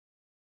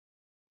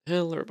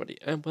Hello everybody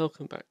and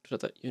welcome back to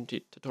another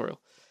Unity tutorial.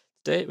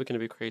 Today we're going to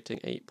be creating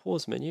a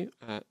pause menu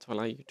to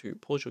allow you to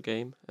pause your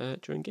game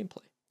during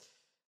gameplay.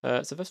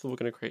 So first of all we're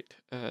going to create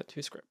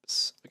two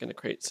scripts. We're going to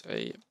create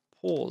a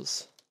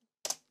pause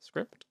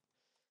script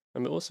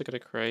and we're also going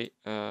to create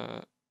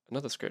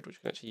another script which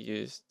we can actually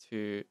use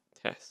to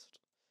test,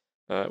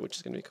 which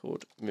is going to be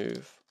called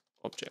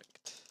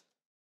moveObject.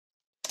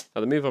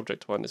 Now the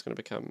moveObject one is going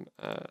to become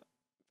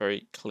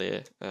very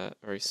clear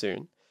very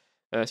soon.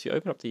 So you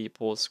open up the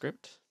pause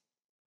script,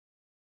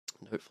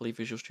 and hopefully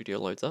Visual Studio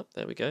loads up.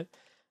 There we go.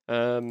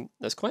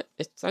 It's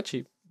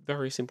actually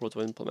very simple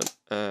to implement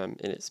in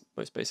its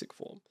most basic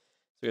form. So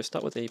we're going to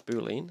start with a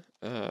Boolean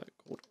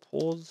called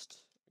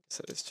paused.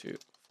 Set this to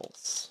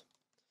false.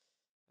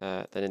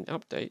 Then in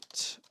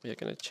update, we are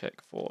going to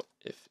check for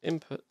if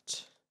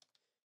input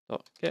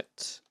dot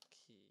get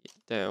key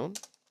down.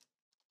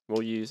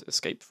 We'll use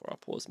escape for our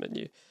pause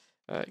menu.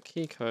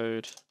 Key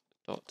code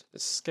dot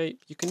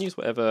escape. You can use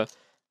whatever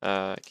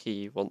key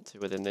you want to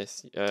within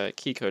this.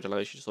 Key code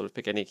allows you to sort of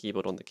pick any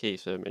keyboard on the key,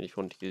 so I mean, if you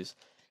want to use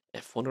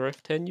F1 or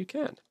F10 you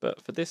can,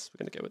 but for this we're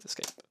going to go with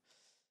escape.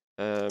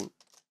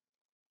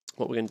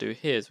 What we're going to do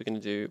here is we're going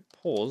to do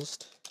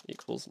paused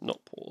equals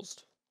not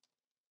paused.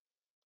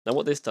 Now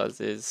what this does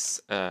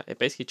is it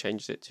basically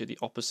changes it to the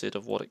opposite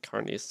of what it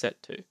currently is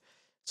set to.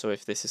 So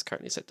if this is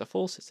currently set to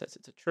false, it sets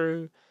it to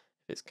true.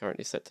 If it's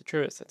currently set to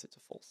true, it sets it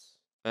to false.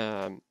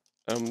 And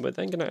we're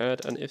then going to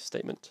add an if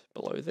statement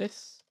below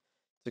this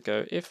to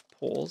go if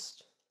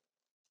paused,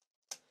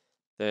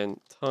 then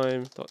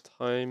time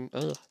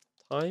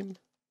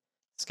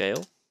scale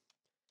is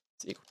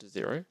equal to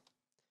 0.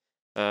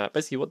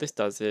 Basically what this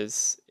does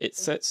is it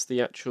sets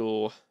the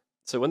actual,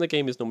 so when the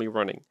game is normally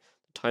running,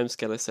 the time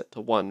scale is set to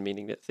 1,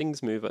 meaning that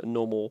things move at a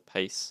normal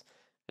pace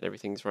and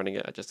everything's running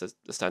at just the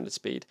standard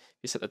speed. If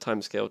you set the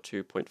time scale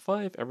to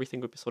 0.5,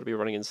 everything would sort of be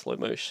running in slow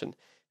motion.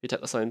 If you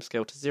set the time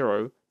scale to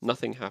 0,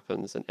 nothing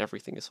happens and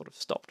everything is sort of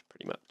stopped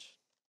pretty much.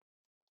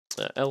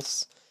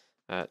 Else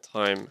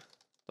timescale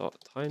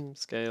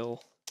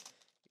equals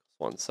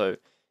 1. So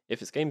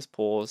if its game's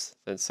pause,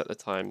 then set the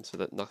time so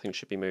that nothing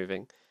should be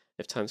moving.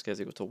 If timescale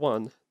is equal to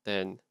 1,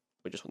 then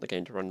we just want the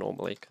game to run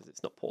normally because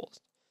it's not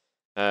paused.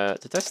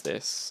 To test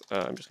this,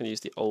 I'm just going to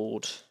use the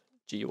old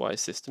GUI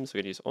system. So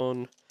we're going to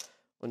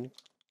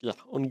use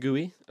on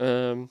GUI.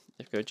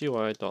 If we go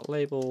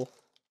GUI.label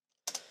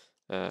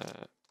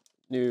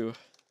new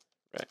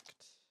rect.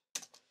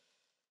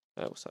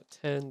 We'll start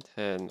 10,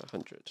 10,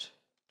 100,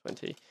 20.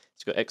 So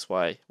you've got X,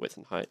 Y, width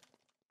and height.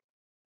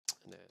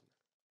 And then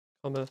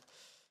comma.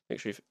 Make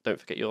sure you don't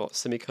forget your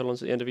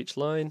semicolons at the end of each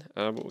line.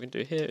 What we're going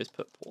to do here is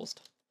put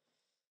paused.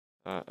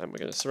 And we're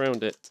going to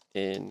surround it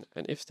in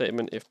an if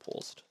statement if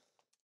paused.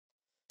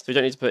 So you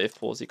don't need to put if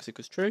paused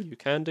equals true, you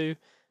can do,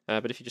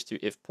 but if you just do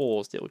if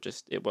paused, it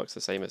works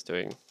the same as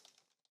doing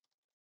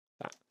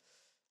that.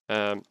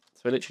 So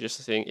we're literally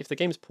just saying if the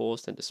game's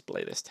paused, then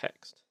display this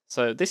text.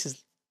 So this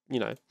is,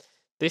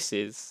 this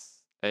is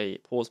a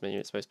pause menu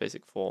in its most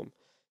basic form.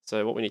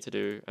 So what we need to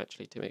do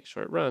actually to make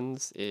sure it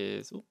runs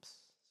is,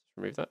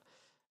 remove that.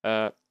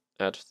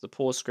 Add the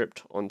pause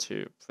script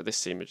onto, for this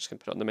scene, we're just going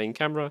to put it on the main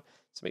camera.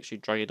 So make sure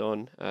you drag it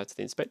on to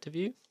the inspector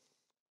view.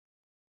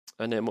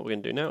 And then what we're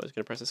going to do now is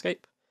going to press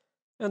escape.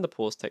 And the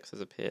pause text has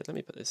appeared. Let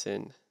me put this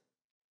in,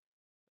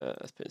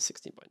 let's put in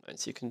 16:9.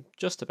 So you can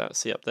just about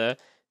see up there.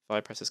 If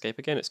I press escape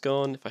again, it's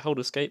gone. If I hold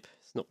escape,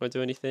 it's not going to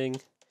do anything.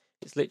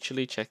 It's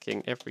literally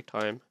checking every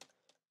time I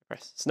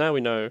press. So now we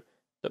know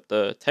that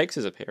the text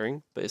is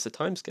appearing, but is the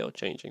timescale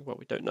changing? Well,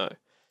 we don't know.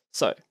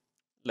 So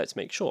let's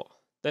make sure.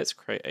 Let's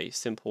create a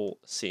simple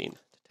scene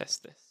to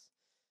test this.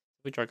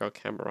 If we drag our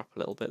camera up a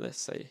little bit,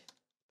 let's say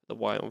put the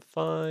Y on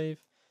 5.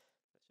 Let's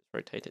just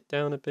rotate it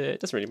down a bit.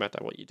 It doesn't really matter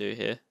what you do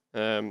here.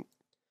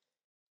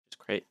 Just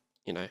create,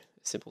 a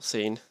simple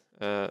scene.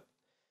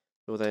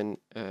 We'll then,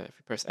 if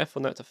we press F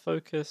on that to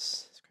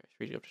focus, let's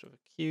create a 3D object of a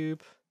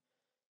cube.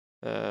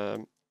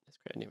 Let's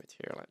create a new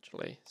material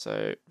actually.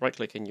 So right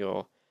click in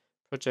your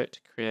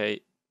project,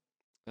 create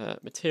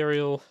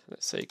material,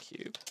 let's say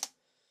cube.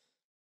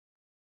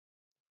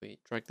 We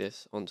drag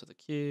this onto the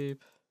cube,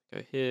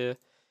 go here,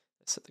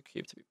 let's set the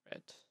cube to be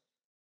red.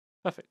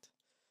 Perfect.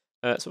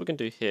 So what we're going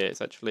to do here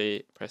is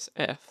actually press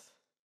F,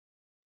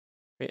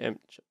 create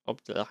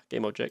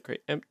game object,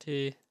 create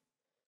empty,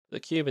 put the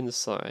cube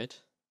inside.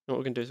 And what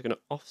we're going to do is we're going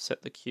to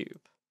offset the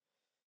cube.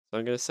 So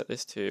I'm going to set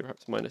this to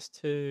perhaps -2, this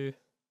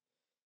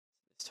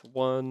to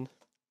 1.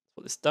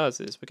 What this does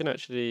is we're going to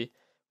actually,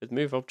 with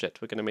moveObject,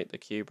 we're going to make the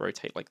cube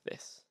rotate like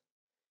this.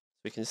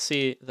 We can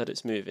see that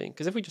it's moving,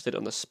 because if we just did it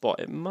on the spot,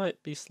 it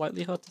might be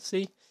slightly hard to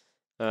see.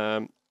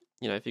 If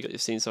you got your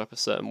scene set up a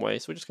certain way,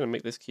 so we're just going to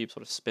make this cube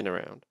sort of spin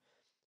around.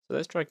 So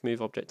let's drag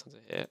moveObject onto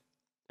here,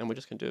 and we're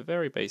just going to do a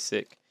very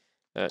basic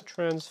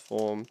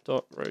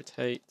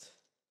transform.rotate.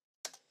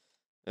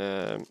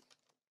 Well,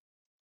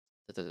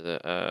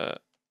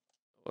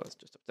 let's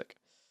just uptick.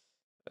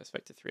 That's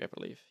vector 3, I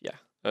believe. Yeah.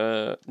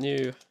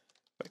 New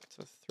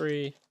vector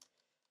 3.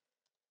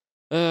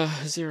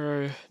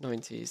 0,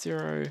 90,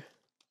 0.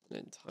 And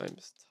then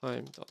times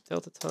time dot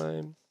delta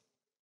time.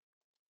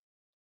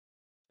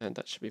 and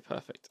that should be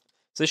perfect.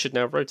 So this should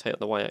now rotate on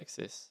the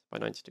y-axis by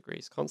 90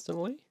 degrees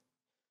constantly,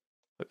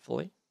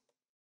 hopefully.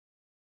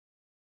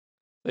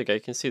 There you go, you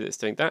can see that it's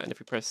doing that, and if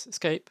we press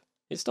escape,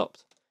 it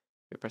stops.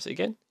 If we press it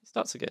again, it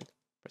starts again.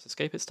 Press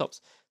escape, it stops.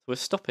 So we're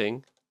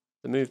stopping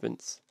the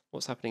movements,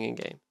 what's happening in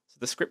game. So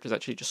the script is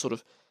actually just sort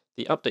of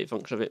the update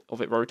function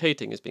of it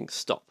rotating is being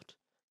stopped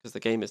because the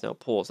game is now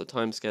paused. The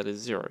timescale is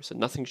 0, so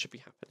nothing should be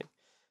happening.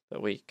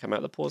 But we come out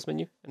of the pause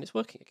menu and it's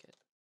working again.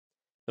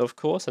 Now, of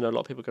course, I know a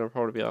lot of people are going to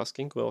probably be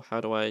asking, well,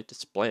 how do I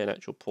display an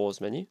actual pause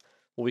menu?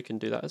 Well, we can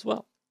do that as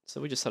well. So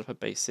we just set up a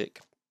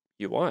basic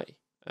UI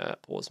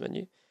pause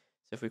menu.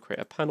 So if we create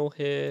a panel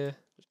here,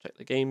 just check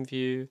the game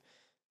view.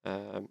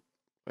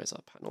 Where's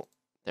our panel?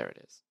 There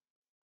it is.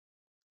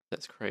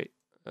 Let's create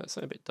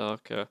something a bit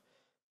darker,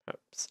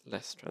 perhaps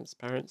less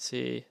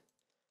transparency.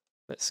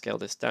 Let's scale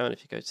this down.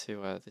 If you go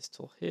to this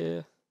tool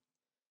here,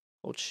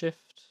 hold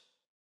Shift,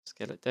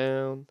 scale it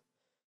down,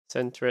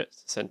 center it.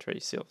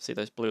 You see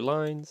those blue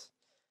lines.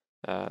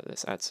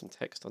 Let's add some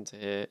text onto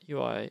here.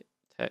 UI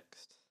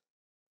text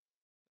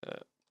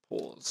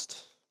paused.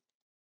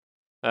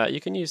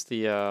 You can use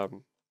the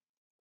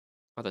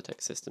other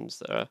text systems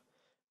that are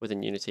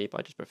within Unity, but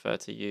I just prefer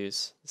to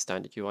use the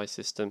standard UI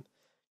system to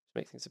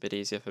make things a bit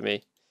easier for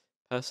me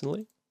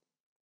personally.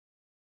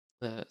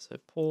 So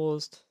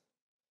paused,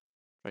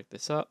 drag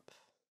this up.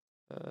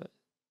 There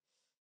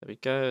we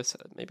go. So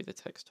maybe the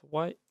text to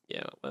white.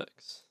 Yeah, that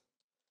works.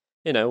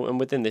 You know, and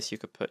within this you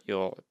could put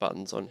your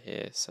buttons on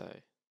here. So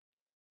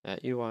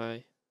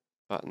UI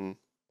button.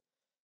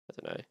 I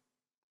don't know.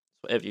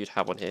 Whatever you'd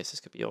have on here. So this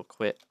could be your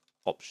quit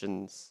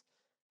options,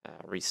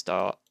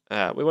 restart.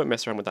 We won't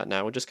mess around with that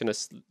now. We're just going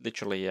to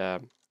literally,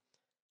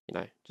 you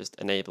know, just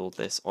enable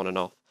this on and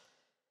off.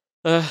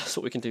 So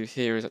what we can do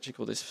here is actually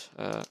call this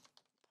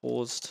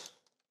paused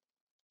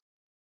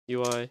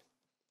UI.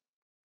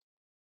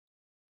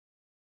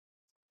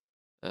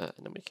 And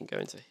then we can go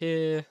into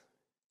here,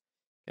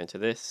 go into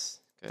this,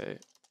 go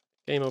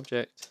game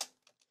object,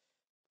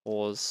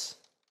 pause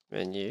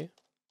menu.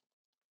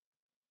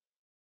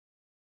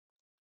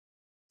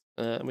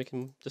 And we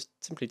can just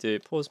simply do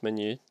pause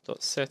menu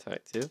dot set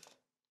active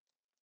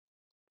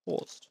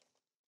paused.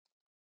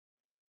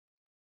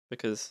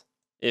 Because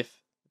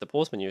if the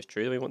pause menu is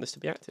true, we want this to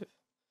be active.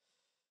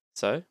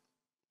 So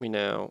we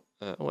now,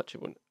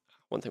 actually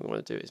one thing we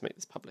want to do is make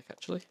this public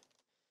actually.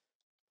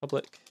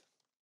 Public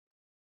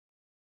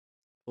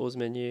pause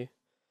menu.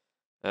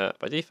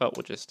 By default,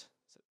 we'll just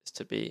set this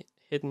to be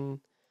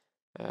hidden.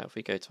 If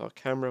we go to our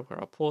camera where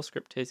our pause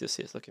script is, you'll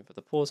see it's looking for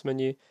the pause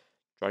menu.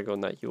 Drag on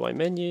that UI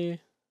menu,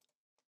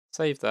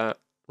 save that,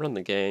 run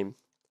the game,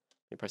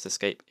 and press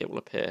escape, it will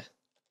appear.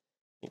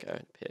 You go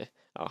and appear.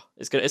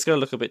 It's gonna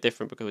look a bit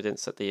different because we didn't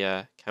set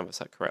the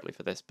canvas out correctly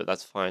for this, but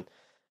that's fine.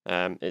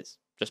 It's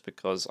just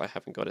because I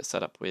haven't got it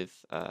set up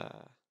with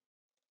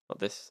not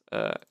this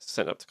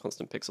set up to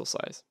constant pixel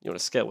size. You want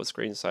to scale with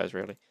screen size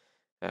really.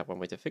 One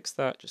way to fix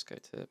that, just go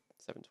to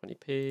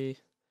 720p.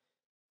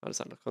 How does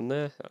that look on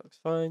there? That looks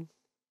fine.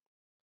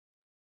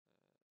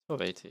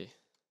 1280,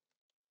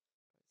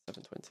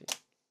 720.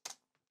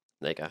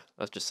 There you go.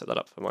 I've just set that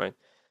up for mine.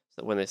 So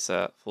that when this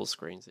full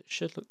screens, it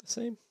should look the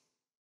same.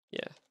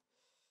 Yeah,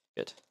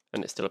 good.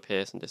 And it still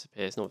appears and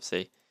disappears. And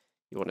obviously,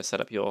 you want to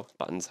set up your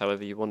buttons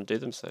however you want to do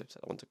them. So set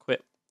that one to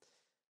quit.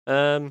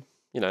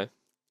 You know,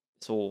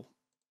 it's all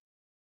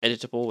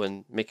editable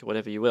and make it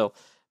whatever you will.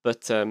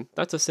 But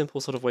that's a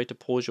simple sort of way to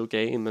pause your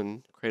game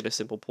and create a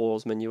simple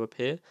pause menu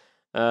appear.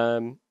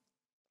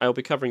 I'll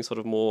be covering sort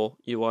of more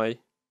UI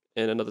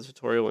in another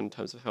tutorial in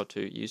terms of how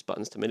to use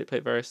buttons to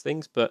manipulate various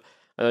things, but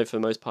I know for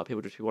the most part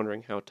people just be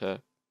wondering how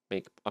to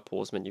make a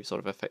pause menu sort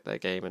of affect their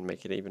game and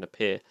make it even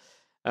appear.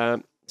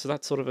 So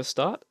that's sort of a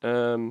start.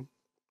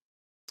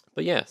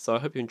 But yeah, so I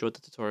hope you enjoyed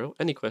the tutorial.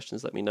 Any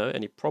questions, let me know.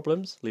 Any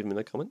problems, leave them in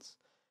the comments.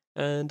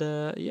 And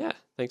yeah,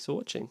 thanks for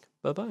watching.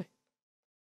 Bye-bye.